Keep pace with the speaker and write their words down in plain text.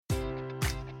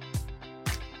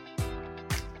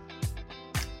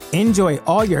Enjoy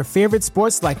all your favorite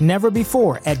sports like never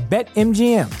before at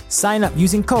BetMGM. Sign up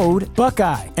using code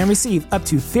Buckeye and receive up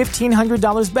to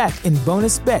 $1,500 back in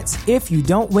bonus bets if you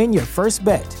don't win your first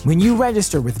bet. When you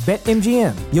register with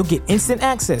BetMGM, you'll get instant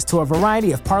access to a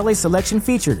variety of parlay selection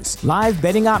features, live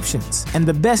betting options, and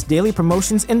the best daily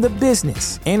promotions in the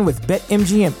business. And with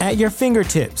BetMGM at your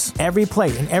fingertips, every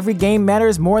play and every game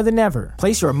matters more than ever.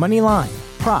 Place your money line,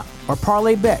 prop, or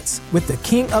parlay bets with the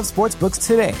king of sportsbooks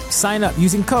today. Sign up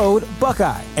using code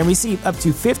Buckeye and receive up to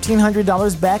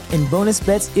 $1,500 back in bonus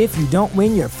bets if you don't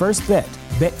win your first bet.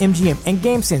 BetMGM and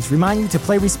GameSense remind you to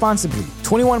play responsibly.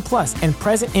 21 plus and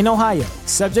present in Ohio,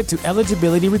 subject to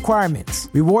eligibility requirements.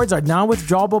 Rewards are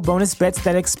non-withdrawable bonus bets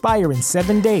that expire in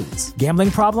 7 days. Gambling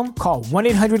problem? Call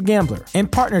 1-800-GAMBLER. In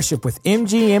partnership with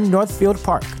MGM Northfield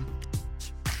Park.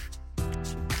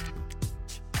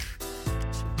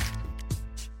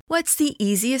 What's the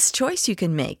easiest choice you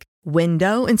can make?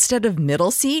 Window instead of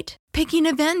middle seat? Picking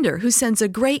a vendor who sends a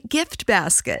great gift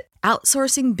basket?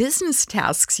 Outsourcing business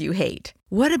tasks you hate?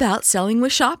 What about selling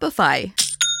with Shopify?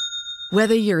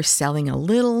 Whether you're selling a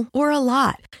little or a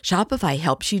lot, Shopify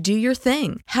helps you do your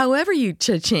thing, however you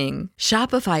cha-ching.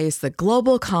 Shopify is the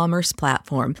global commerce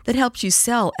platform that helps you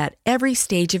sell at every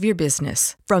stage of your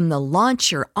business. From the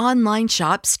launch your online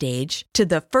shop stage to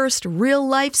the first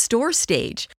real-life store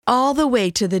stage, all the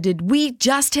way to the did we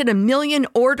just hit 1 million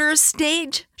orders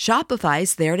stage.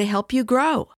 Shopify's there to help you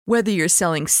grow. Whether you're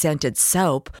selling scented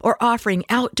soap or offering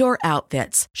outdoor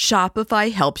outfits,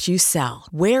 Shopify helps you sell.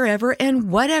 Wherever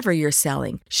and whatever you're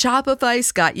selling,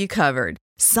 Shopify's got you covered.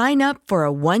 Sign up for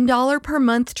a $1 per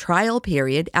month trial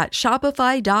period at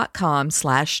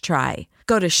shopify.com/try.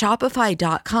 Go to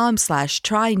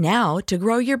shopify.com/try now to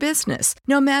grow your business,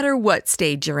 no matter what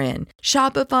stage you're in.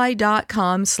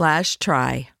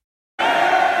 Shopify.com/try.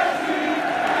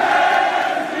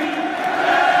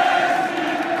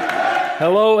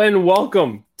 Hello and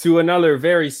welcome to another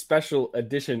very special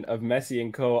edition of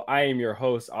Messi & Co. I am your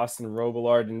host, Austin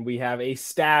Robillard, and we have a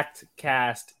stacked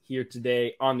cast here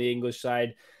today on the English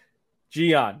side.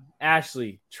 Gian,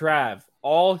 Ashley, Trav,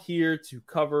 all here to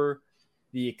cover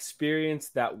the experience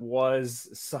that was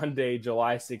Sunday,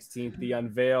 July 16th, the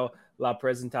Unveiled, La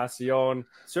Presentación,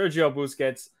 Sergio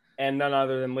Busquets, and none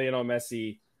other than Lionel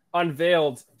Messi,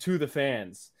 unveiled to the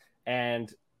fans.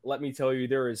 And let me tell you,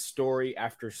 there is story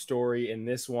after story in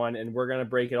this one, and we're going to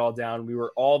break it all down. We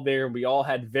were all there. We all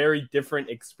had very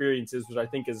different experiences, which I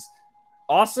think is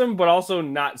awesome, but also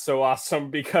not so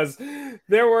awesome because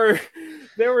there were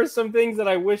some things that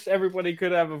I wish everybody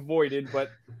could have avoided, but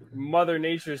Mother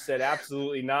Nature said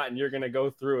absolutely not, and you're going to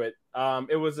go through it.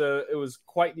 It was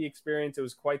quite the experience. It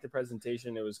was quite the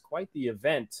presentation. It was quite the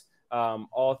event.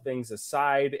 All things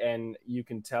aside, and you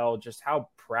can tell just how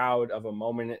proud of a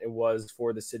moment it was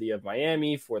for the city of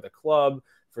Miami, for the club,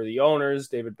 for the owners,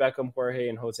 David Beckham, Jorge,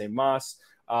 and Jose Mas.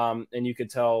 And you could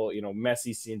tell,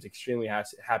 Messi seems extremely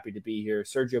happy to be here.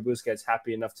 Sergio Busquets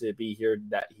happy enough to be here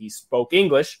that he spoke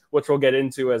English, which we'll get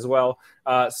into as well.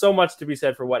 So much to be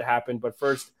said for what happened. But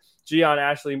first, Gian,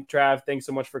 Ashley, Trav, thanks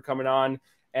so much for coming on.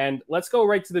 And let's go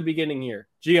right to the beginning here.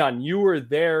 Gian, you were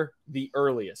there the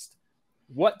earliest.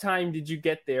 What time did you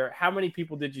get there? How many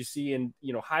people did you see? And,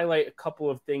 highlight a couple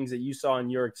of things that you saw in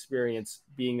your experience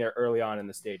being there early on in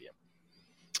the stadium.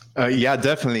 Yeah,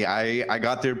 definitely. I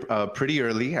got there pretty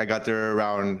early. I got there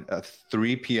around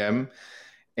 3 p.m.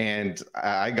 And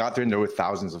I got there and there were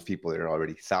thousands of people there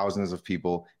already, thousands of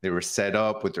people. They were set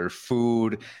up with their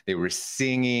food. They were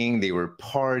singing, they were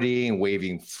partying,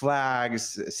 waving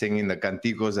flags, singing the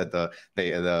canticos that the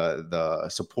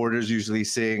supporters usually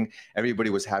sing. Everybody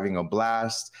was having a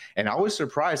blast. And I was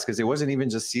surprised because it wasn't even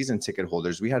just season ticket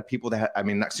holders. We had people that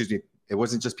it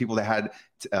wasn't just people that had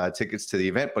tickets to the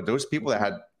event, but those people that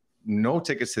had no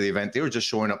tickets to the event, they were just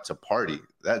showing up to party.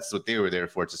 That's what they were there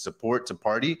for, to support, to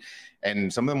party.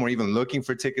 And some of them were even looking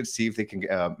for tickets, see if they can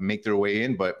make their way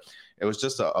in. But it was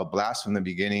just a blast from the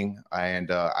beginning.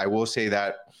 And I will say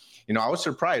that, I was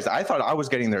surprised. I thought I was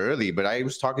getting there early, but I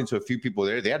was talking to a few people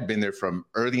there. They had been there from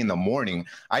early in the morning.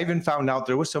 I even found out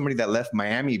there was somebody that left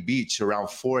Miami Beach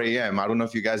around 4 a.m. I don't know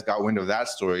if you guys got wind of that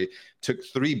story. Took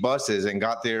 3 buses and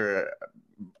got there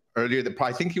earlier.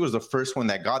 I think he was the first one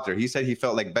that got there. He said he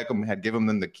felt like Beckham had given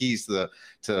them the keys to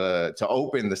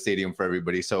open the stadium for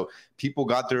everybody. So people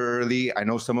got there early. I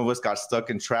know some of us got stuck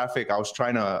in traffic. I was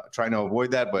trying to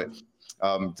avoid that, but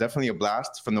definitely a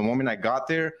blast. From the moment I got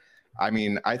there,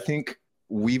 I think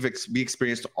we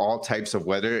experienced all types of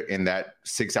weather in that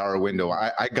 6-hour window.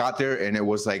 I got there and it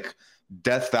was like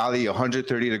Death Valley,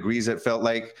 130 degrees, it felt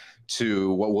like,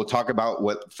 to what we'll talk about,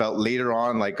 what felt later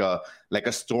on like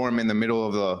a storm in the middle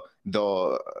of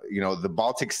the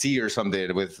Baltic Sea or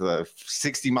something, with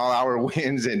 60-mile-an-hour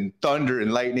winds and thunder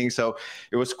and lightning. So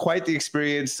it was quite the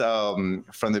experience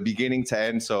from the beginning to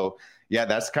end. So yeah,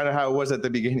 that's kind of how it was at the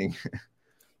beginning.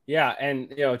 Yeah, and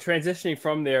transitioning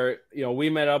from there, we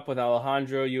met up with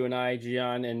Alejandro, you and I,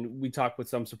 Gian, and we talked with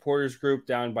some supporters group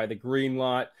down by the green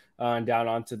lot and down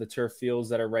onto the turf fields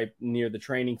that are right near the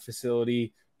training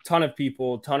facility. Ton of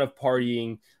people, ton of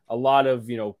partying, a lot of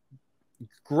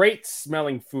great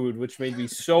smelling food, which made me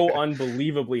so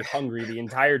unbelievably hungry the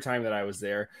entire time that I was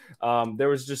there. There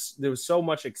was so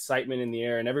much excitement in the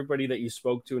air, and everybody that you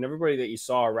spoke to and everybody that you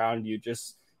saw around you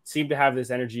just seemed to have this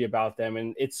energy about them,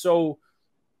 and it's so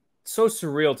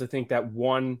surreal to think that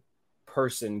one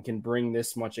person can bring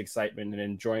this much excitement and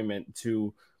enjoyment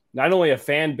to not only a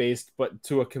fan base, but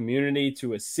to a community,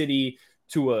 to a city,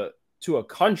 to a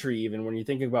country. Even when you're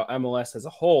thinking about MLS as a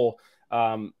whole,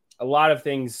 a lot of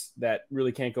things that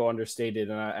really can't go understated.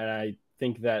 And I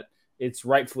think that it's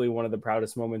rightfully one of the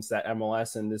proudest moments that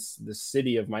MLS and this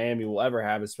city of Miami will ever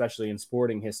have, especially in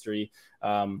sporting history.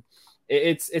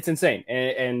 It's insane.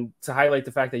 And to highlight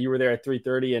the fact that you were there at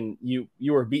 3:30 and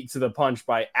you were beat to the punch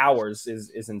by hours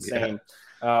is insane.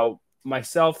 Yeah.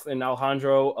 Myself and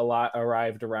Alejandro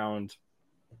arrived around,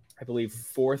 I believe,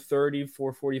 4:30,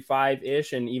 4:45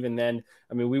 ish. And even then,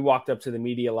 I mean, we walked up to the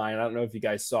media line. I don't know if you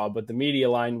guys saw, but the media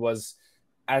line was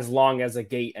as long as a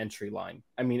gate entry line.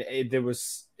 I mean, it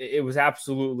was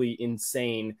absolutely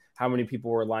insane how many people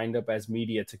were lined up as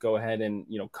media to go ahead and,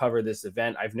 cover this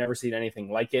event. I've never seen anything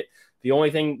like it. The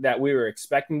only thing that we were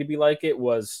expecting to be like it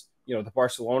was, the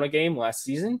Barcelona game last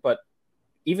season. But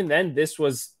even then, this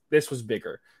was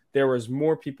bigger. There was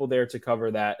more people there to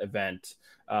cover that event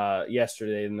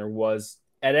yesterday than there was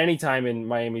at any time in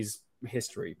Miami's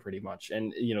history, pretty much.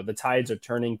 And, the tides are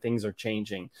turning, things are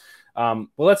changing. Well,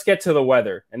 let's get to the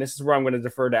weather. And this is where I'm going to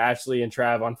defer to Ashley and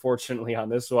Trav, unfortunately, on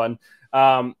this one.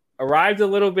 Arrived a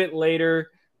little bit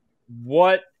later.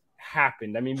 What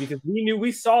happened? I mean, because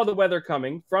we saw the weather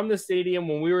coming from the stadium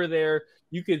when we were there.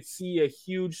 You could see a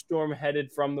huge storm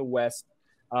headed from the west.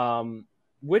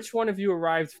 Which one of you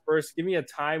arrived first? Give me a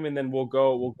time, and then we'll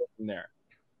go from there.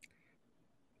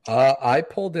 I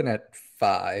pulled in at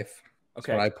 5. That's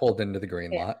okay. when I pulled into the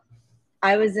green lot.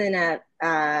 I was in at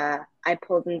I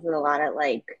pulled into the lot at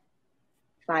like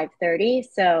 5:30.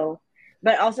 So,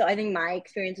 but also I think my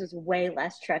experience was way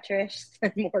less treacherous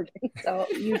than Morgan. So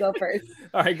you go first.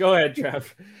 All right, go ahead,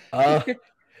 Trev.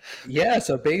 Yeah.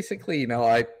 So basically,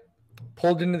 I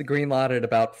pulled into the green lot at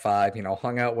about 5.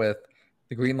 Hung out with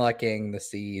the Green Lot Gang, the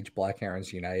Siege, Black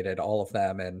Herons United, all of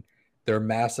them, and their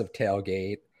massive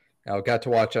tailgate. Got to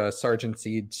watch Sergeant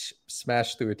Siege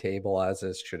smash through a table, as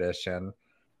is tradition.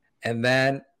 And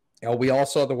then, we all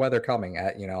saw the weather coming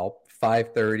at,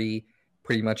 5:30.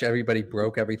 Pretty much everybody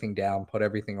broke everything down, put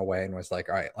everything away, and was like,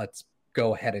 all right, let's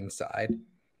go head inside.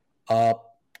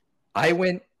 I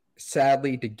went,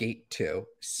 sadly, to gate 2.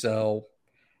 So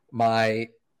my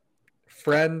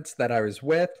friends that I was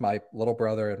with, my little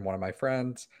brother and one of my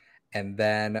friends, and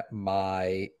then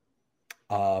my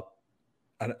a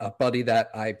buddy that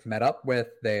I met up with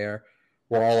there,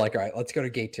 were all like, all right, let's go to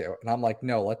gate 2. And I'm like,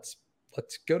 no, let's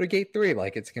go to gate 3.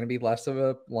 Like, it's going to be less of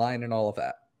a line and all of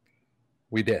that.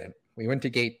 We didn't. We went to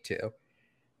gate 2.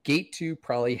 Gate 2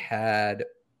 probably had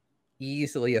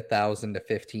easily 1,000 to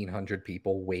 1,500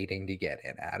 people waiting to get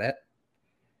in at it.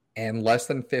 And less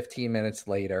than 15 minutes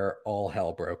later, all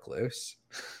hell broke loose.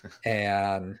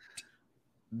 And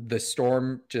the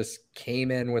storm just came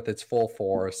in with its full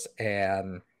force,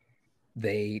 and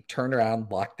they turned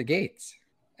around, locked the gates,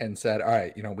 and said, all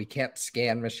right, we can't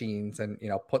scan machines and,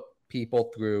 put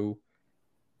people through,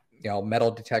 metal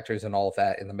detectors and all of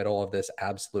that in the middle of this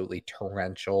absolutely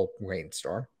torrential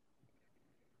rainstorm.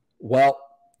 Well,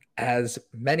 as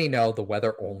many know, the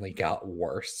weather only got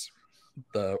worse.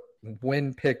 The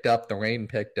wind picked up, the rain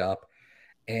picked up,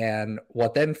 and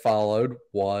what then followed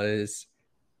was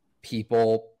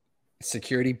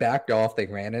security backed off. They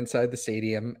ran inside the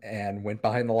stadium and went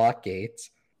behind the locked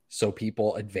gates. So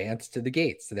people advanced to the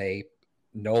gates. They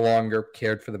no longer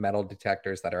cared for the metal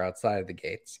detectors that are outside of the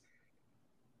gates.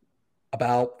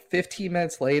 About 15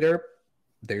 minutes later,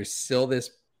 there's still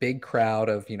this big crowd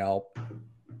of,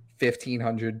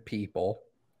 1,500 people.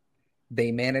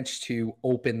 They managed to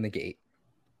open the gate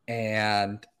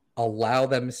and allow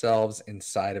themselves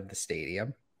inside of the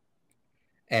stadium.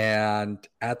 And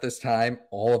at this time,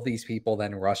 all of these people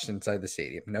then rushed inside the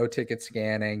stadium. No ticket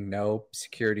scanning, no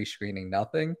security screening,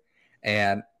 nothing.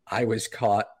 And I was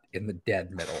caught in the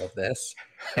dead middle of this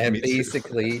and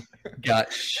basically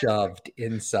got shoved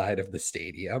inside of the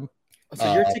stadium.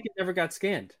 So your ticket never got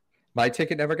scanned? My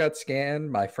ticket never got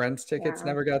scanned. My friends' tickets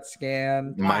never got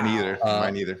scanned. Mine either.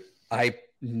 Mine either. I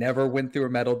never went through a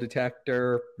metal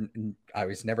detector. I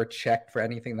was never checked for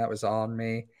anything that was on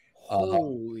me.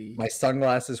 Holy. My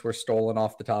sunglasses were stolen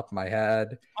off the top of my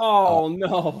head. Oh,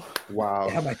 no. Wow.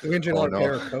 Yeah, my $300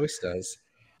 pair of Costas.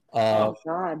 Oh,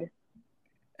 God.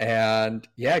 And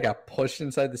yeah, I got pushed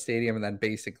inside the stadium and then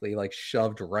basically like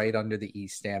shoved right under the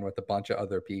East stand with a bunch of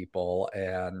other people.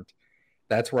 And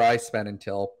that's where I spent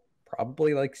until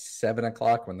probably like 7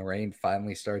 o'clock when the rain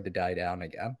finally started to die down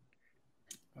again.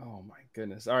 Oh my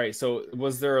goodness. All right. So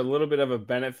was there a little bit of a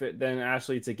benefit then,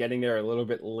 Ashley, to getting there a little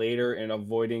bit later and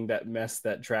avoiding that mess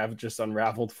that Trav just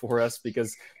unraveled for us?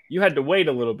 Because you had to wait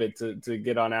a little bit to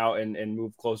get on out and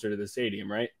move closer to the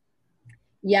stadium, right?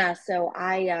 Yeah. So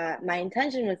my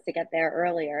intention was to get there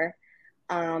earlier.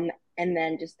 And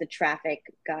then just the traffic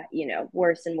got,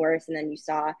 worse and worse. And then you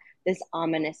saw this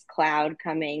ominous cloud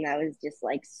coming that was just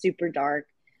like super dark.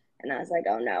 And I was like,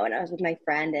 oh no. And I was with my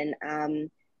friend,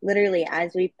 and literally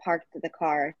as we parked the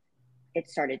car, it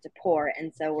started to pour.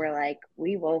 And so we're like,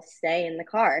 we will stay in the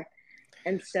car.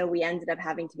 And so we ended up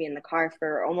having to be in the car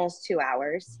for almost 2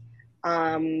 hours.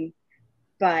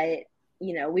 But,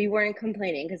 we weren't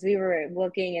complaining because we were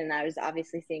looking, and I was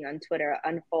obviously seeing on Twitter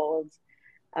unfold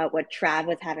what Trav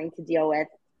was having to deal with.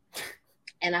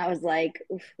 And I was like,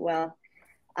 well,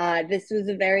 this was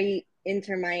a very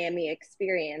Inter Miami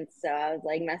experience. So I was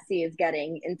like, Messi is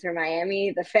getting Inter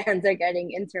Miami. The fans are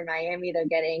getting Inter Miami. They're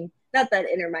getting, not that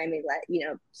Inter Miami let,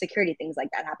 security things like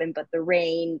that happen, but the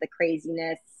rain, the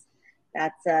craziness,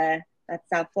 that's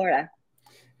South Florida.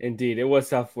 Indeed, it was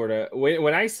South Florida.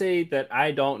 When I say that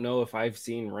I don't know if I've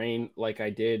seen rain like I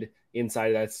did inside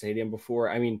of that stadium before,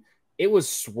 I mean, it was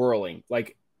swirling.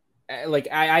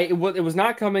 It was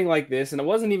not coming like this, and it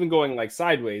wasn't even going like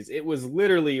sideways. It was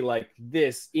literally like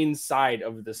this inside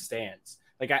of the stands.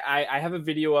 Like I have a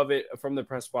video of it from the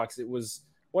press box. It was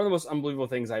one of the most unbelievable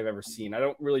things I've ever seen. I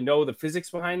don't really know the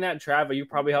physics behind that. Trav, you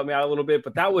probably helped me out a little bit,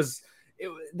 but that was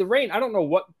the rain. I don't know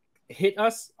what hit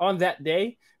us on that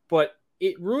day, but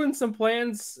it ruined some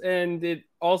plans, and it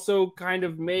also kind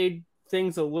of made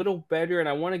things a little better. And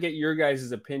I want to get your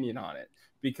guys' opinion on it,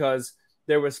 because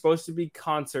there was supposed to be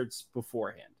concerts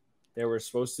beforehand. There was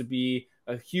supposed to be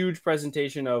a huge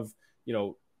presentation of,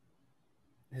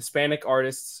 Hispanic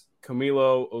artists,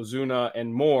 Camilo, Ozuna,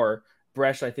 and more.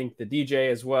 Bresh, I think the DJ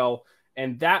as well.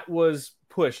 And that was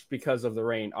pushed because of the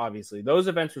rain, obviously. Those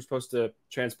events were supposed to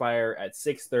transpire at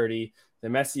 6:30. The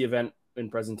Messi event in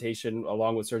presentation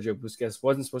along with Sergio Busquets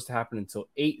wasn't supposed to happen until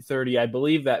 8:30. I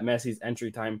believe that Messi's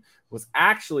entry time was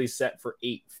actually set for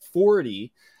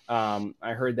 8:40.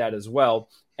 I heard that as well.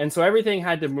 And so everything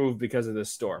had to move because of this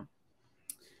storm.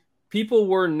 People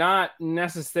were not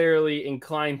necessarily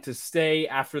inclined to stay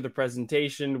after the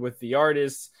presentation with the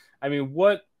artists. I mean,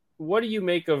 what do you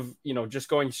make of, just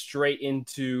going straight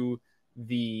into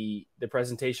the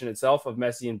presentation itself of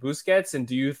Messi and Busquets? And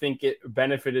do you think it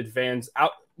benefited fans,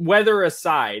 out weather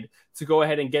aside, to go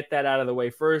ahead and get that out of the way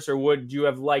first? Or would you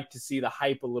have liked to see the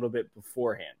hype a little bit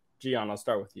beforehand? Gian, I'll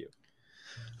start with you.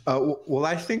 Well,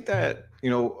 I think that,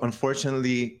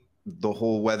 unfortunately, the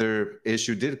whole weather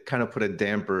issue did kind of put a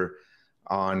damper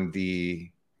on the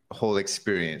whole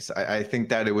experience. I think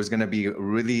that it was going to be a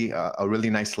really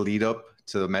nice lead up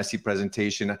to the Messi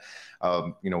presentation.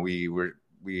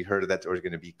 We heard that there was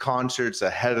going to be concerts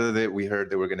ahead of it. We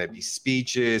heard there were going to be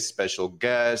speeches, special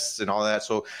guests, and all that.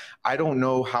 So I don't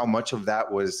know how much of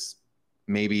that was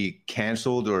maybe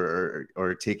canceled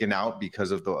or taken out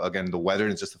because of the weather,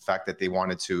 and just the fact that they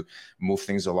wanted to move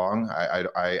things along.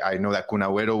 I know that Kun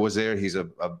Agüero was there. He's a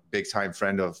big time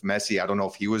friend of Messi. I don't know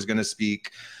if he was going to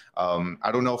speak.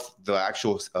 I don't know if the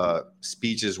actual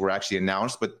speeches were actually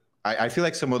announced, but I feel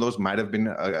like some of those might have been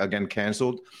again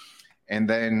canceled. And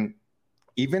then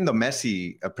even the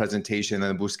Messi presentation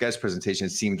and the Busquets presentation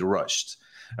seemed rushed,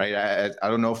 right? I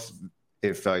don't know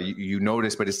if you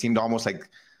noticed, but it seemed almost like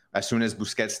as soon as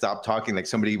Busquets stopped talking, like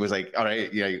somebody was like, all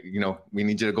right, yeah, we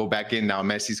need you to go back in now.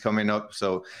 Messi's coming up.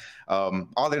 So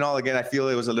all in all, again, I feel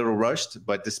it was a little rushed.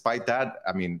 But despite that,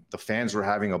 I mean, the fans were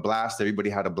having a blast. Everybody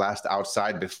had a blast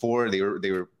outside before. They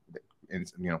were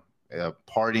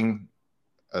partying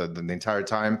the entire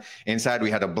time. Inside, we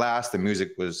had a blast. The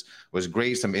music was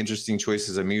great. Some interesting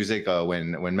choices of music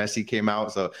when Messi came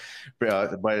out. So,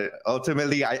 but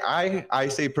ultimately, I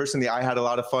say personally, I had a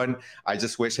lot of fun. I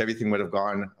just wish everything would have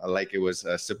gone like it was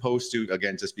supposed to.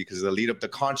 Again, just because the lead up, the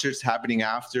concerts happening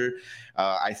after,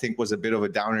 I think was a bit of a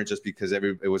downer, just because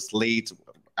it was late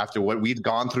after what we'd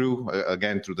gone through.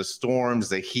 Again, through the storms,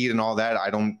 the heat, and all that.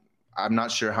 I'm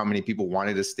not sure how many people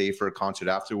wanted to stay for a concert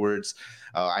afterwards.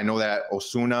 I know that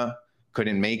Ozuna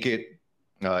couldn't make it.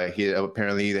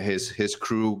 Apparently his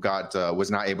crew was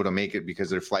not able to make it because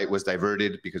their flight was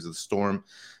diverted because of the storm.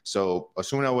 So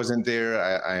Ozuna wasn't there,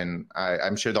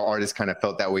 I'm sure the artists kind of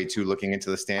felt that way too, looking into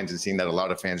the stands and seeing that a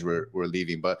lot of fans were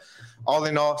leaving. But all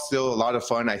in all, still a lot of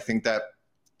fun. I think that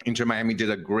Inter Miami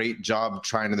did a great job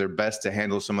trying their best to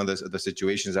handle some of the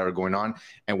situations that were going on.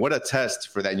 And what a test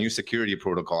for that new security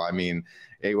protocol. I mean,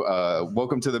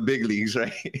 welcome to the big leagues,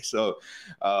 right? So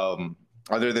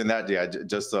other than that, yeah,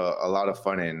 just a lot of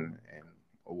fun, and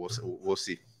we'll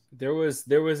see. There was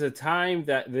a time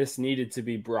that this needed to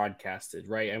be broadcasted,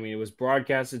 right? I mean, it was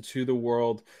broadcasted to the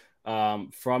world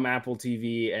from Apple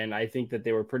TV, and I think that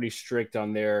they were pretty strict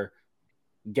on their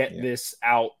this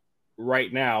out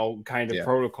right now kind of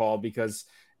protocol, because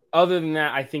other than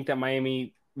that, I think that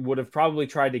Miami would have probably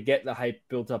tried to get the hype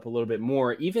built up a little bit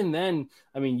more. Even then,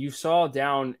 I mean, you saw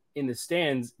down in the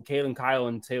stands, Kalen Kyle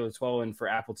and Taylor Twellman for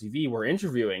Apple TV were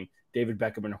interviewing David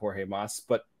Beckham and Jorge Mas,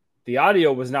 but the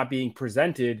audio was not being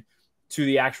presented to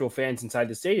the actual fans inside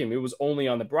the stadium. It was only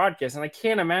on the broadcast, and I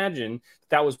can't imagine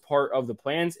that was part of the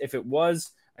plans. If it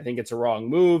was, I think it's a wrong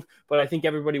move, but I think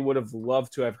everybody would have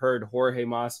loved to have heard Jorge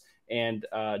Mas and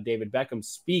David Beckham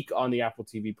speak on the Apple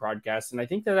TV broadcast. And I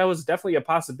think that was definitely a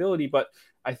possibility, but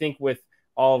I think with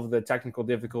all of the technical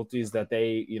difficulties that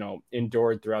they,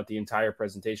 endured throughout the entire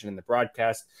presentation in the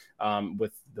broadcast,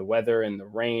 with the weather and the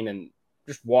rain and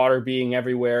just water being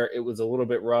everywhere, it was a little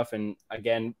bit rough. And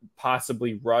again,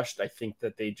 possibly rushed. I think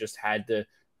that they just had to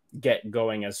get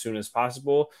going as soon as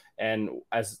possible. And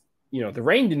as the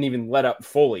rain didn't even let up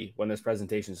fully when this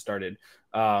presentation started.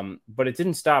 But it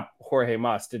didn't stop Jorge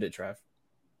Mas, did it, Trev?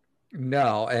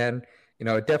 No. And,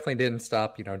 it definitely didn't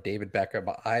stop, David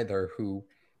Beckham either, who,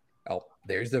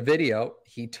 there's the video.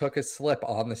 He took a slip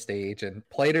on the stage and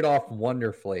played it off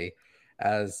wonderfully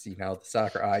as, the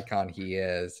soccer icon he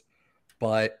is.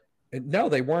 But no,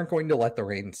 they weren't going to let the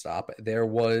rain stop. There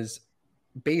was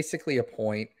basically a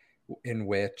point in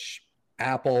which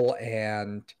Apple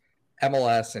and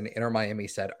MLS and Inter Miami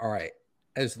said, all right,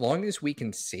 as long as we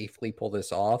can safely pull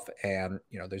this off and,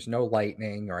 there's no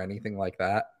lightning or anything like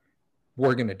that,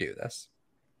 we're going to do this.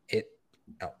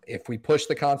 If we push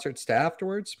the concerts to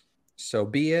afterwards, so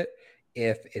be it.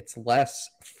 If it's less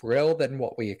frill than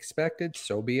what we expected,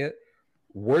 so be it.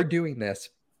 We're doing this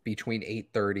between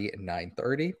 8:30 and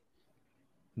 9:30,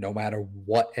 no matter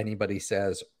what anybody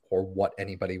says or what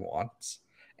anybody wants.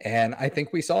 And I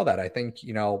think we saw that. I think,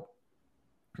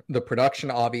 the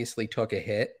production obviously took a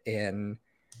hit in,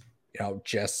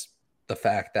 just the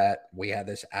fact that we had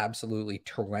this absolutely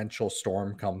torrential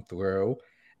storm come through.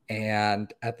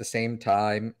 And at the same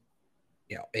time,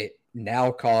 it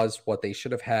now caused what they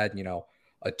should have had,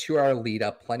 a 2-hour lead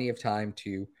up, plenty of time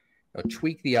to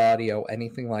tweak the audio,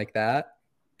 anything like that.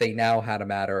 They now had a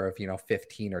matter of,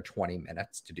 15 or 20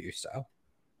 minutes to do so.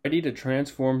 Ready to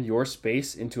transform your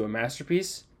space into a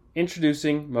masterpiece?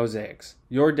 Introducing Mosaics,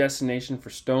 your destination for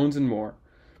stones and more.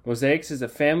 Mosaics is a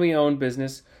family-owned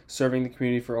business serving the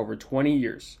community for over 20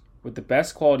 years. With the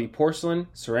best quality porcelain,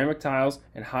 ceramic tiles,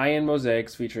 and high-end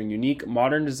mosaics featuring unique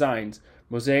modern designs,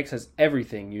 Mosaics has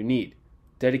everything you need.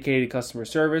 Dedicated customer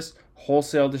service,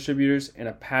 wholesale distributors, and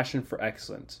a passion for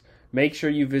excellence. Make sure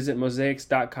you visit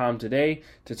mosaics.com today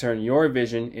to turn your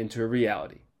vision into a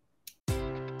reality.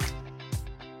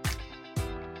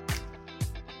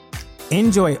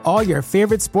 Enjoy all your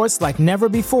favorite sports like never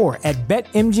before at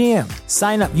BetMGM.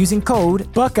 Sign up using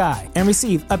code Buckeye and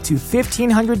receive up to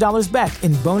 $1,500 back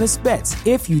in bonus bets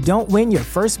if you don't win your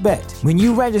first bet. When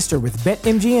you register with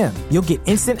BetMGM, you'll get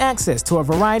instant access to a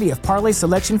variety of parlay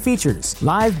selection features,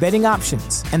 live betting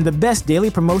options, and the best daily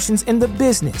promotions in the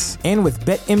business. And with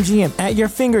BetMGM at your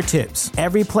fingertips,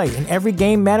 every play and every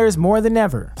game matters more than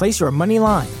ever. Place your money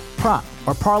line, prop,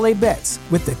 or parlay bets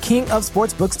with the king of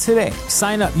sportsbooks today.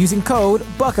 Sign up using code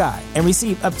Buckeye and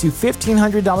receive up to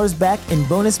 $1,500 back in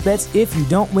bonus bets if you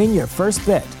don't win your first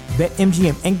bet.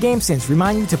 BetMGM and GameSense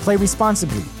remind you to play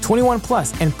responsibly. 21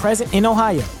 plus and present in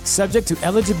Ohio, subject to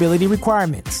eligibility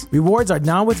requirements. Rewards are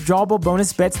non-withdrawable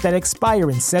bonus bets that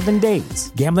expire in 7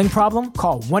 days. Gambling problem?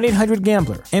 Call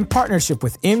 1-800-GAMBLER. In partnership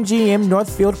with MGM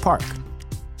Northfield Park.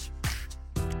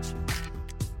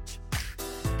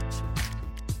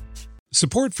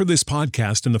 Support for this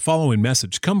podcast and the following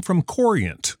message come from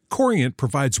Corient. Corient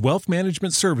provides wealth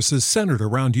management services centered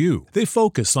around you. They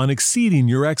focus on exceeding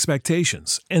your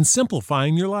expectations and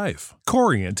simplifying your life.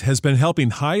 Corient has been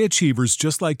helping high achievers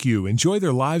just like you enjoy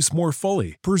their lives more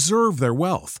fully, preserve their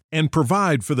wealth, and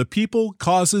provide for the people,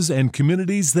 causes, and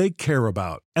communities they care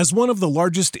about. As one of the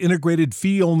largest integrated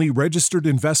fee-only registered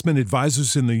investment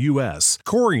advisors in the U.S.,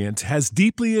 Corient has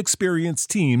deeply experienced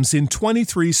teams in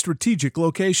 23 strategic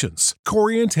locations.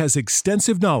 Corient has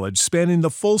extensive knowledge spanning the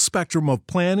full spectrum of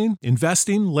planning,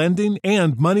 investing, lending,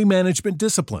 and money management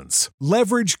disciplines.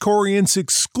 Leverage Corient's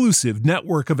exclusive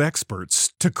network of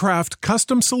experts to craft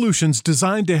custom solutions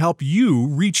designed to help you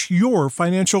reach your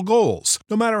financial goals,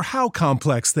 no matter how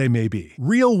complex they may be.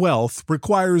 Real wealth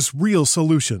requires real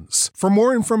solutions. For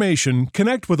more information,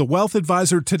 connect with a wealth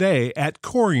advisor today at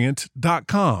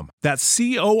Corient.com. That's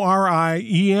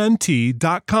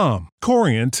Corient.com.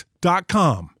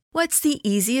 Corient.com. What's the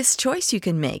easiest choice you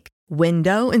can make?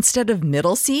 Window instead of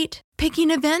middle seat?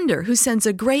 Picking a vendor who sends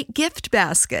a great gift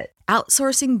basket?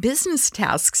 Outsourcing business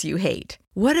tasks you hate?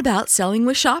 What about selling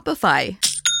with Shopify?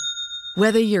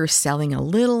 Whether you're selling a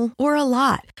little or a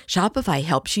lot, Shopify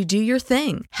helps you do your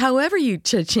thing, however you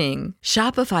cha-ching.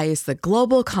 Shopify is the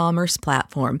global commerce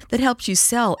platform that helps you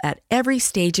sell at every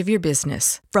stage of your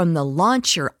business. From the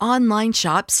launch your online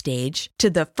shop stage to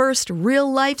the first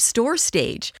real-life store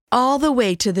stage, all the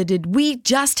way to the did we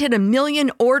just hit a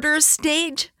million orders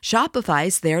stage.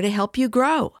 Shopify's there to help you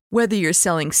grow. Whether you're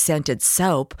selling scented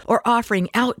soap or offering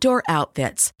outdoor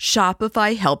outfits,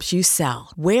 Shopify helps you sell.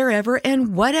 Wherever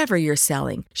and whatever you're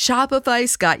selling,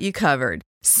 Shopify's got you covered.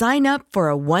 Sign up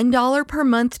for a $1 per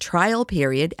month trial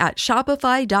period at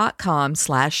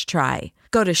shopify.com/try.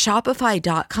 Go to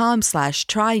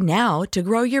shopify.com/try now to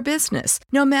grow your business,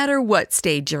 no matter what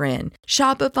stage you're in.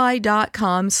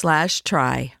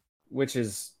 Shopify.com/try. Which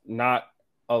is not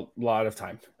a lot of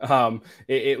time.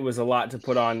 It was a lot to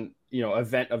put on, an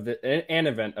event of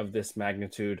this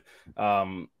magnitude.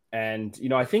 And,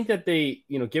 I think that they,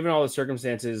 given all the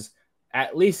circumstances,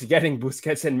 at least getting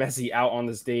Busquets and Messi out on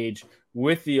the stage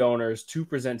with the owners to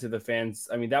present to the fans,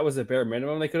 I mean, that was the bare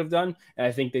minimum they could have done. And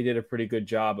I think they did a pretty good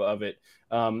job of it.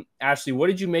 Ashley, what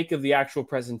did you make of the actual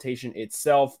presentation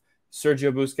itself?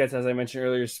 Sergio Busquets, as I mentioned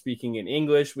earlier, speaking in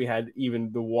English. We had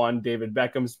even the one David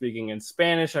Beckham speaking in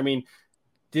Spanish. I mean,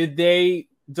 did they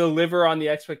deliver on the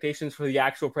expectations for the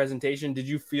actual presentation? Did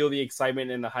you feel the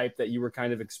excitement and the hype that you were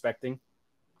kind of expecting?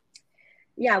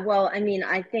 Yeah, well, I mean,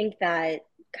 I think that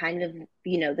kind of,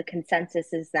 the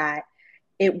consensus is that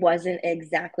it wasn't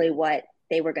exactly what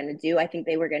they were going to do. I think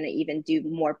they were going to even do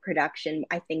more production.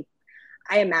 I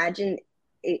imagine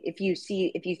if you've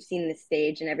seen the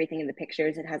stage and everything in the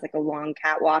pictures, it has like a long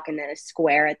catwalk and then a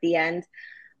square at the end.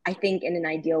 I think in an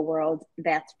ideal world,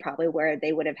 that's probably where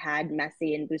they would have had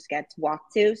Messi and Busquets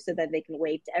walk to so that they can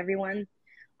wave to everyone.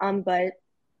 But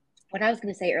what I was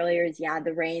going to say earlier is,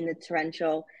 the rain, the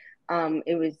torrential,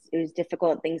 it was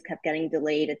difficult. Things kept getting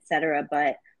delayed, etc.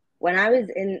 But when I was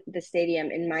in the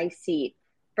stadium in my seat,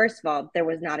 first of all, there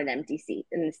was not an empty seat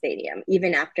in the stadium,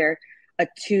 even after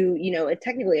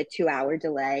technically a 2-hour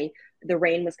delay. The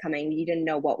rain was coming. You didn't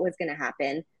know what was going to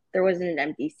happen. There wasn't an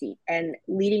empty seat. And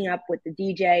leading up with the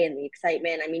DJ and the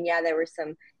excitement, I mean, there were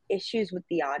some issues with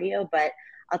the audio, but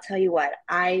I'll tell you what,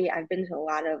 I've been to a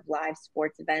lot of live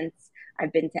sports events.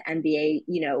 I've been to NBA,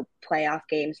 playoff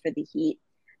games for the Heat.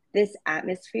 This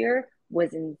atmosphere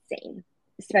was insane,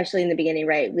 especially in the beginning,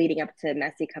 right? Leading up to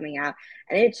Messi coming out.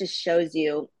 And it just shows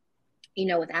you,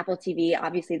 with Apple TV,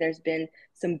 obviously there's been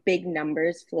some big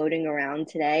numbers floating around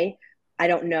today. I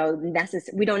don't know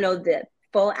we don't know the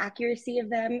full accuracy of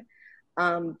them,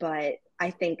 but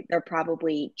I think they're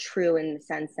probably true in the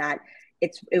sense that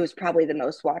it was probably the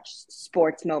most watched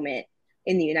sports moment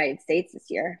in the United States this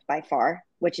year by far,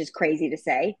 which is crazy to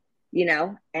say,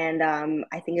 and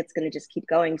I think it's going to just keep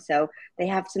going. So they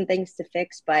have some things to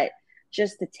fix, but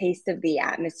just the taste of the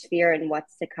atmosphere and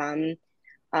what's to come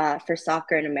for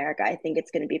soccer in America, I think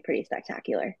it's going to be pretty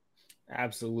spectacular.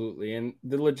 Absolutely. And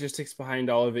the logistics behind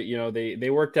all of it, they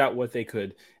worked out what they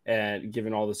could, and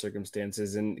given all the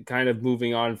circumstances. And kind of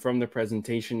moving on from the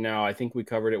presentation now, I think we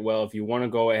covered it well. If you want to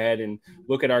go ahead and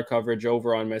look at our coverage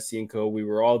over on Messi & Co., we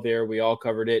were all there. We all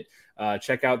covered it.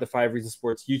 Check out the 5 Reasons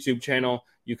Sports YouTube channel.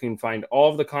 You can find all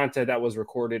of the content that was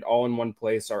recorded all in one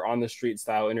place, our on-the-street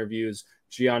style interviews,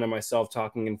 Gian and myself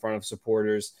talking in front of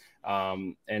supporters,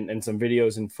 and some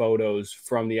videos and photos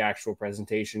from the actual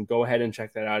presentation. Go ahead and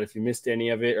check that out. If you missed any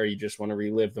of it or you just want to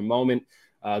relive the moment,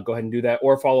 go ahead and do that,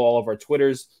 or follow all of our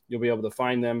Twitters. You'll be able to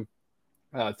find them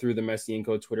through the Messi &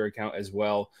 Co. Twitter account as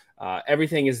well.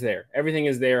 Everything is there. Everything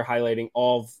is there, highlighting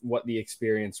all of what the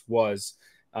experience was.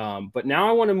 But now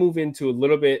I want to move into a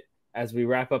little bit as we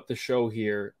wrap up the show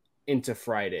here into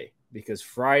Friday, because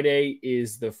Friday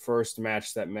is the first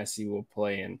match that Messi will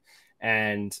play in.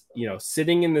 And, you know,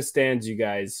 sitting in the stands, you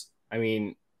guys, I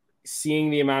mean, seeing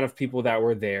the amount of people that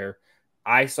were there,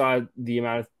 I saw the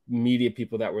amount of media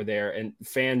people that were there, and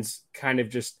fans kind of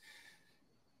just,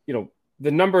 you know,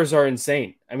 the numbers are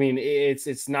insane. I mean,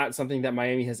 it's not something that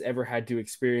Miami has ever had to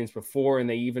experience before, and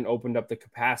they even opened up the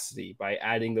capacity by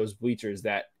adding those bleachers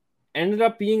that ended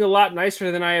up being a lot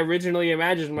nicer than I originally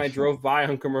imagined when I drove by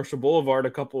on Commercial Boulevard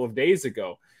a couple of days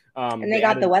ago. And they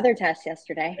got the weather test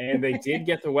yesterday. And they did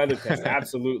get the weather test,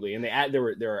 absolutely. And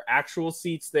there are actual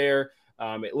seats there.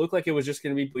 It looked like it was just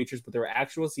going to be bleachers, but there were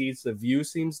actual seats. The view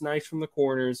seems nice from the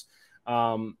corners.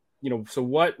 You know, so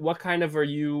what kind of are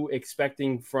you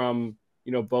expecting from,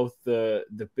 you know, both the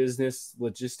business,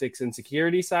 logistics, and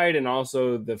security side, and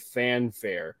also the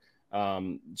fanfare,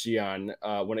 Gian,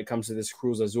 when it comes to this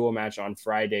Cruz Azul match on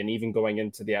Friday, and even going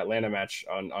into the Atlanta match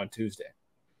on Tuesday?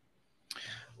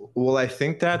 Well, I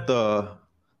think that the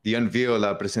Unveiled,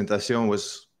 la presentación,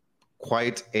 was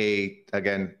quite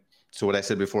again, so what I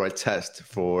said before, a test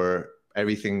for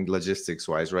everything logistics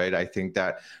wise, right? I think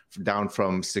that down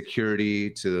from security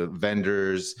to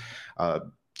vendors,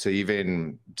 to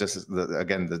even just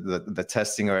the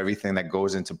testing of everything that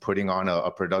goes into putting on a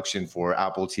production for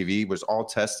Apple TV was all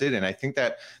tested. And I think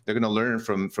that they're going to learn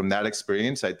from that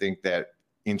experience. I think that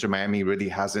Inter Miami really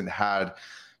hasn't had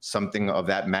something of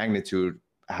that magnitude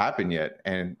happen yet.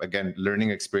 And again,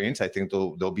 learning experience, I think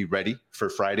they'll be ready for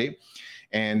Friday.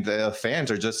 And the fans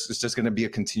are it's just going to be a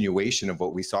continuation of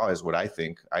what we saw, is what I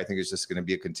think. I think it's just going to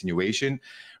be a continuation.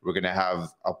 We're going to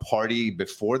have a party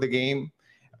before the game,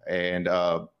 and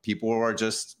people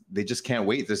they just can't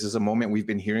wait. This is a moment we've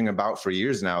been hearing about for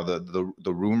years now. The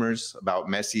rumors about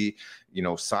Messi, you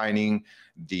know, signing,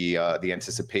 the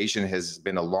anticipation has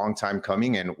been a long time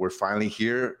coming, and we're finally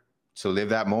here to live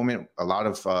that moment. A lot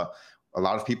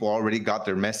of people already got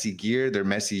their Messi gear, their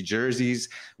Messi jerseys.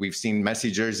 We've seen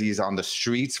Messi jerseys on the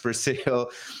streets for sale.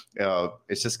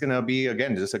 It's just going to be,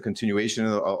 again, just a continuation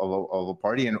of a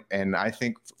party. And I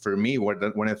think for me, one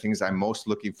of the things I'm most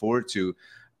looking forward to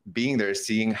being there is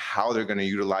seeing how they're going to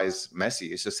utilize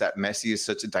Messi. It's just that Messi is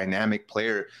such a dynamic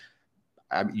player.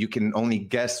 You can only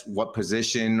guess what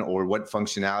position or what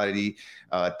functionality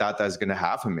Tata is going to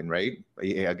have him in, right?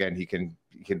 Again, he can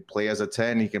play as a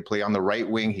 10, he can play on the right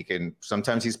wing,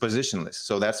 sometimes he's positionless.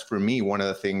 So that's, for me, one of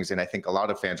the things, and I think a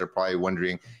lot of fans are probably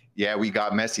wondering, yeah, we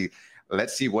got Messi.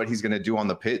 Let's see what he's going to do on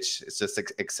the pitch. It's just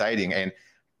exciting. And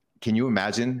can you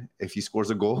imagine if he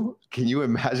scores a goal? Can you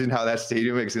imagine how that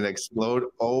stadium is going to explode?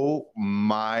 Oh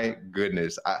my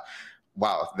goodness.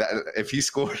 Wow, if he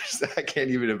scores, I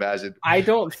can't even imagine. I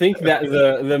don't think that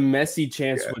the Messi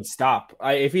chance would stop.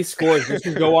 If he scores, this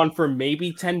could go on for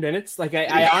maybe 10 minutes. Like,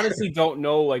 I honestly don't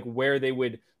know, like, where they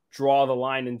would draw the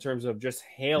line in terms of just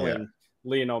hailing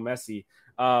Lionel Messi.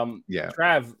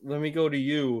 Trav, let me go to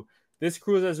you. This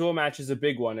Cruz Azul match is a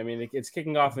big one. I mean, it's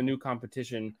kicking off a new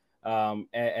competition, and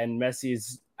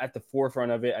Messi's at the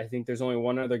forefront of it. I think there's only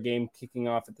one other game kicking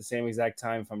off at the same exact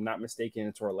time. If I'm not mistaken,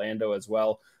 it's Orlando as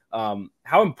well.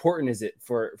 How important is it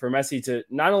for Messi to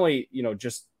not only, you know,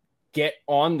 just get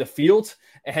on the field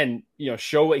and, you know,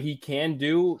 show what he can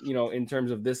do, you know, in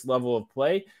terms of this level of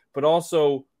play, but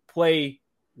also play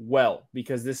well,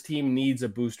 because this team needs a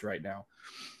boost right now?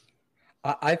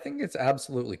 I think it's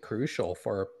absolutely crucial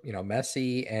for, you know,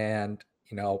 Messi and,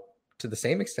 you know, to the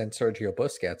same extent, Sergio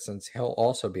Busquets, since he'll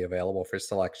also be available for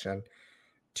selection,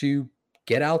 to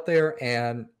get out there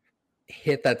and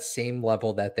hit that same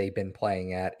level that they've been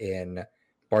playing at in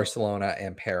Barcelona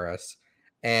and Paris.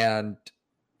 And,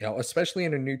 you know, especially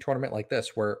in a new tournament like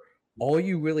this, where all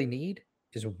you really need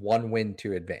is one win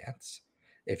to advance.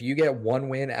 If you get one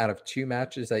win out of two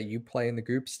matches that you play in the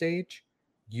group stage,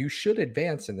 you should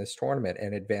advance in this tournament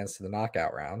and advance to the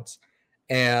knockout rounds.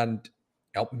 And,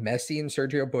 you know, Messi and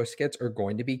Sergio Busquets are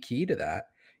going to be key to that.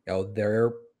 You know,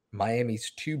 they're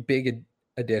Miami's two big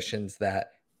additions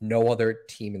that no other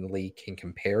team in the league can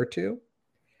compare to.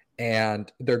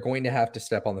 And they're going to have to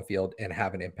step on the field and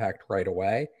have an impact right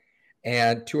away.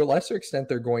 And to a lesser extent,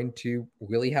 they're going to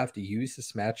really have to use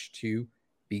this match to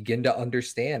begin to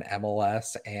understand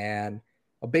MLS and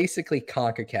basically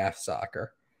CONCACAF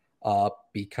soccer,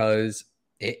 because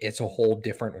it's a whole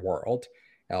different world.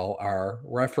 You know, our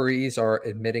referees are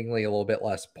admittingly a little bit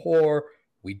less poor.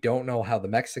 We don't know how the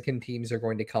Mexican teams are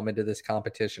going to come into this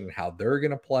competition and how they're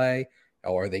going to play.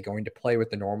 Or are they going to play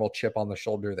with the normal chip on the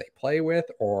shoulder they play with?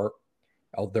 Or,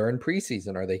 you know, they're in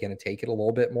preseason. Are they going to take it a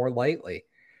little bit more lightly?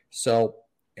 So,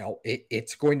 you know,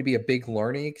 it's going to be a big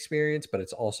learning experience, but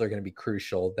it's also going to be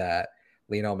crucial that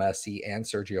Lionel Messi and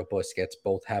Sergio Busquets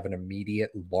both have an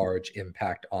immediate large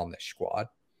impact on the squad.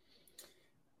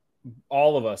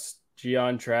 All of us,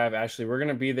 Gian, Trav, Ashley, we're going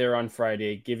to be there on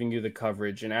Friday giving you the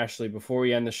coverage. And Ashley, before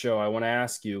we end the show, I want to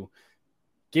ask you,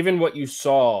 given what you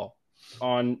saw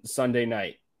on Sunday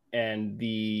night and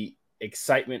the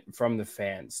excitement from the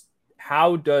fans,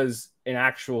 how does an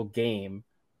actual game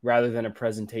rather than a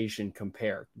presentation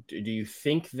compare? Do you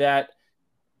think that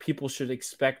people should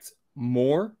expect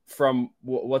more from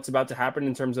what's about to happen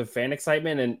in terms of fan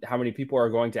excitement and how many people are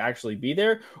going to actually be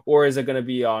there? Or is it going to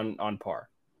be on par?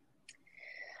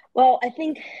 Well, I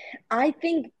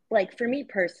think like for me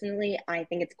personally, I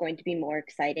think it's going to be more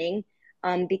exciting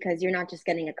because you're not just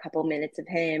getting a couple minutes of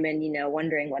him and,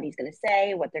 wondering what he's going to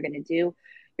say, what they're going to do.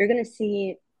 You're going to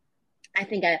see, I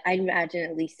think I imagine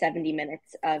at least 70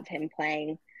 minutes of him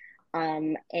playing.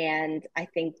 And I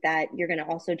think that you're going to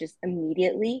also just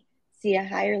immediately see a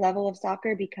higher level of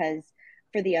soccer because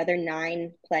for the other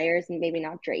 9 players, maybe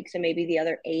not Drake, so maybe the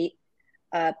other 8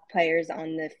 players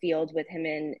on the field with him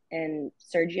and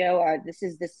Sergio this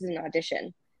is an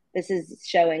audition. This is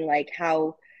showing like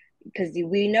how, because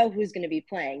we know who's going to be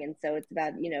playing. And so it's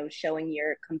about, showing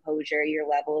your composure, your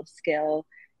level of skill,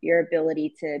 your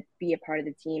ability to be a part of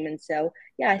the team. And so,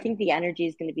 yeah, I think the energy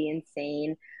is going to be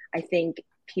insane. I think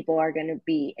people are going to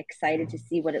be excited to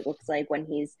see what it looks like when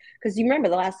because you remember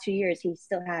the last 2 years, he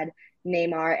still had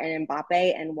Neymar and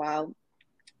Mbappe. And while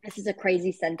this is a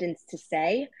crazy sentence to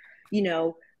say,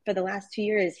 for the last 2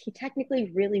 years, he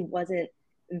technically really wasn't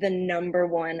the number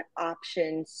one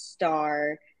option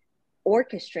star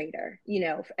orchestrator,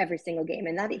 for every single game.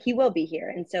 And that he will be here.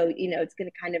 And so, it's going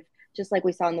to kind of, just like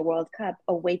we saw in the World Cup,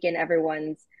 awaken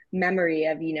everyone's memory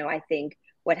of, I think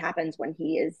what happens when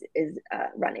he is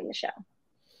running the show.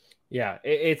 Yeah,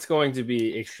 it's going to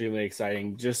be extremely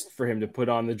exciting just for him to put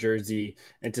on the jersey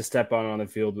and to step on the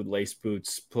field with lace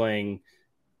boots playing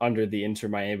under the Inter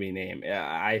Miami name.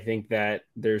 I think that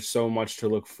there's so much to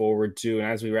look forward to. And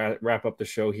as we wrap up the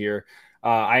show here,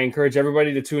 I encourage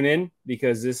everybody to tune in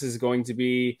because this is going to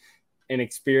be an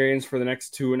experience for the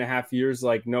next 2.5 years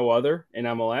like no other in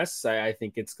MLS. I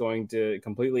think it's going to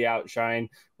completely outshine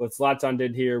what Zlatan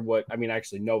did here.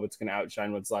 Actually, no, it's going to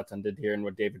outshine what Zlatan did here and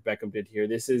what David Beckham did here.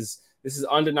 This is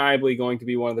undeniably going to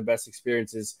be one of the best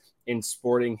experiences in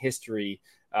sporting history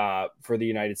for the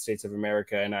United States of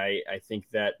America. And I think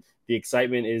that the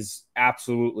excitement is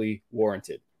absolutely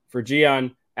warranted. For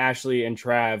Gian, Ashley, and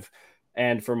Trav,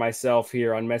 and for myself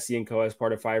here on Messi & Co. as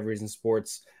part of 5 Reasons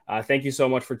Sports, thank you so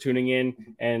much for tuning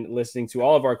in and listening to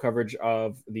all of our coverage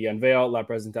of the Unveiled, La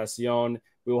Presentación.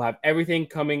 We will have everything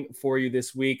coming for you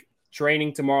this week.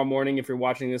 Training tomorrow morning. If you're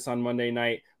watching this on Monday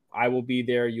night, I will be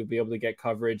there. You'll be able to get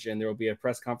coverage, and there will be a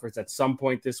press conference at some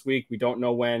point this week. We don't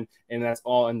know when, and that's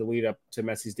all in the lead up to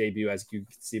Messi's debut, as you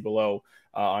can see below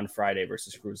on Friday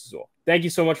versus Cruz Azul. Thank you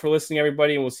so much for listening,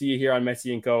 everybody, and we'll see you here on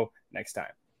Messi & Co. next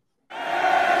time.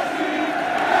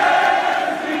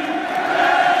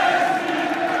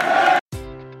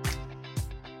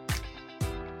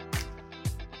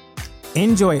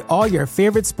 Enjoy all your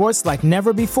favorite sports like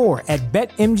never before at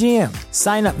BetMGM.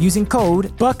 Sign up using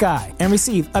code Buckeye and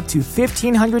receive up to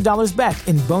 $1,500 back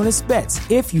in bonus bets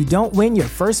if you don't win your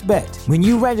first bet. When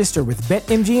you register with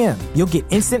BetMGM, you'll get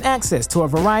instant access to a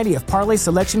variety of parlay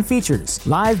selection features,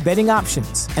 live betting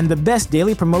options, and the best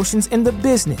daily promotions in the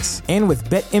business. And with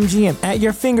BetMGM at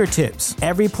your fingertips,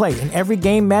 every play and every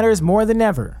game matters more than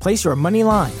ever. Place your money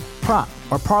line, prop,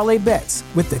 or parlay bets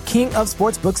with the king of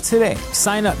sportsbooks today.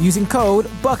 Sign up using code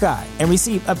Buckeye and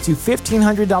receive up to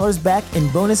 $1,500 back in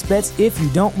bonus bets if you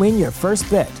don't win your first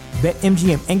bet.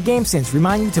 BetMGM and GameSense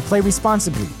remind you to play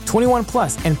responsibly. 21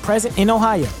 plus and present in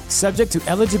Ohio, subject to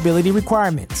eligibility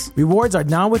requirements. Rewards are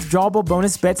non-withdrawable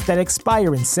bonus bets that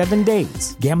expire in 7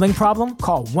 days. Gambling problem?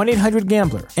 Call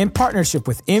 1-800-GAMBLER. In partnership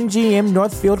with MGM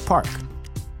Northfield Park.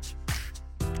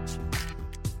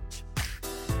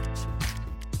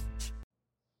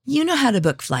 You know how to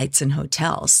book flights and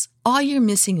hotels. All you're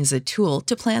missing is a tool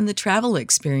to plan the travel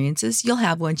experiences you'll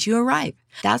have once you arrive.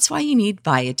 That's why you need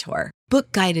Viator.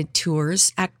 Book guided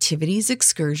tours, activities,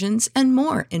 excursions, and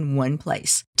more in one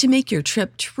place to make your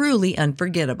trip truly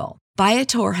unforgettable.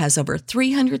 Viator has over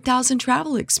 300,000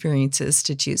 travel experiences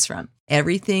to choose from.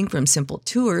 Everything from simple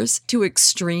tours to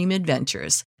extreme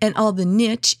adventures and all the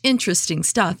niche, interesting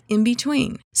stuff in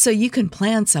between. So you can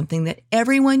plan something that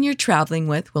everyone you're traveling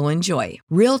with will enjoy.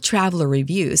 Real traveler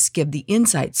reviews give the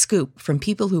inside scoop from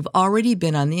people who've already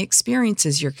been on the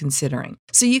experiences you're considering.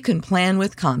 So you can plan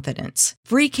with confidence.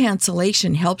 Free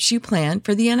cancellation helps you plan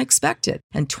for the unexpected.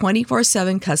 And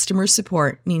 24/7 customer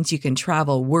support means you can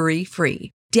travel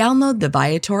worry-free. Download the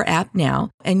Viator app now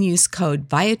and use code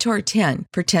Viator10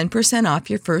 for 10% off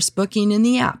your first booking in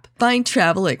the app. Find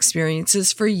travel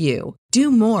experiences for you.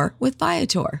 Do more with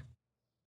Viator.